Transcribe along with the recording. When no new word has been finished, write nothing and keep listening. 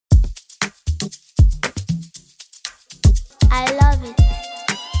I love it.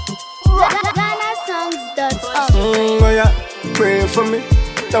 GhanaSongs.org. Oh yeah, pray for me.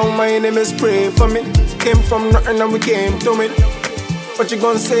 Down my name is pray for me. Came from nothing and we came to it. What you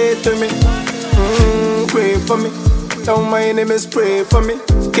gonna say to me? Pray for me. Down my name is pray for me.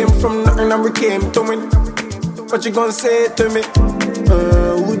 Came from nothing and we came to it. What you gonna say to me?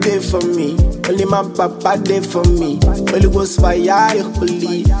 Who did for me? Only my papa did for me. Holy Ghost fire,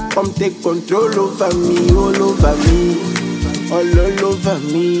 holy. Come take control over me, all over me, all over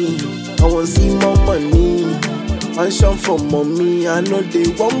me. I want see more money. Mansion for mommy. I know they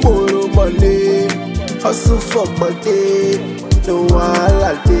want borrow money. Hustle for body. No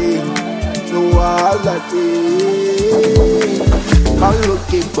holiday, no holiday. Man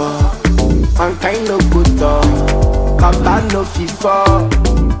look it back. Man kind of good up. Papa no FIFA.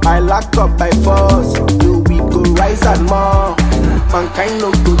 I lock up by force. You we go rise and more. Man kind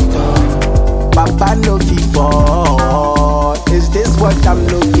of good up. Papa no FIFA. Is this what I'm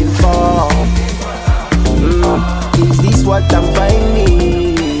looking for? Is this what I'm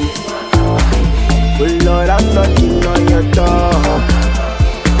finding? Oh Lord, I'm knocking on your door,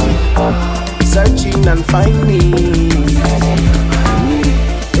 searching and finding.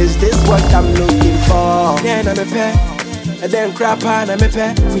 Is this what I'm looking for? Yeah, I'm a pet. And then crap on I'm a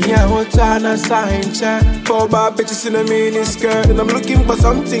pet. Me here hot on a sign chat. 4 bad bitches in a mini skirt. And I'm looking for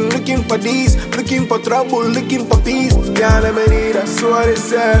something, looking for these. Looking for trouble, looking for peace. Yeah, I'm a need, that's what it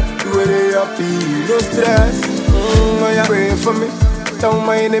said. You really happy, no stress. Oh yeah, pray for me. Down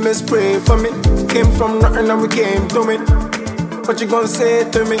my name is pray for me. Came from nothing and we came to it. What you gonna say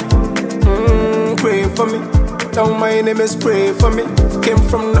to me? Pray for me. Down my name is pray for me. Came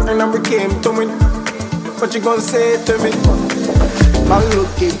from nothing and we came to it. What you gonna say to me? Man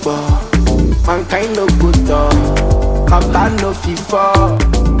looking for, man kind of good up. Papa no FIFA.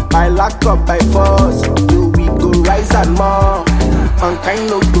 I lock up by force. You we go rise and more. Man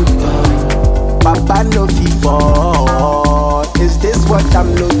kind of good up. Papa no FIFA. Is this what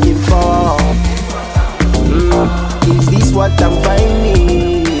I'm looking for? Is this what I'm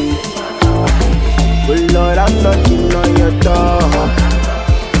finding? Oh Lord, I'm knocking on your door,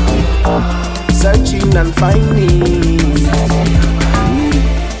 searching and finding.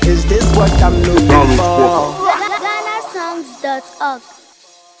 Is this what I'm looking for? GhanaSongs.org.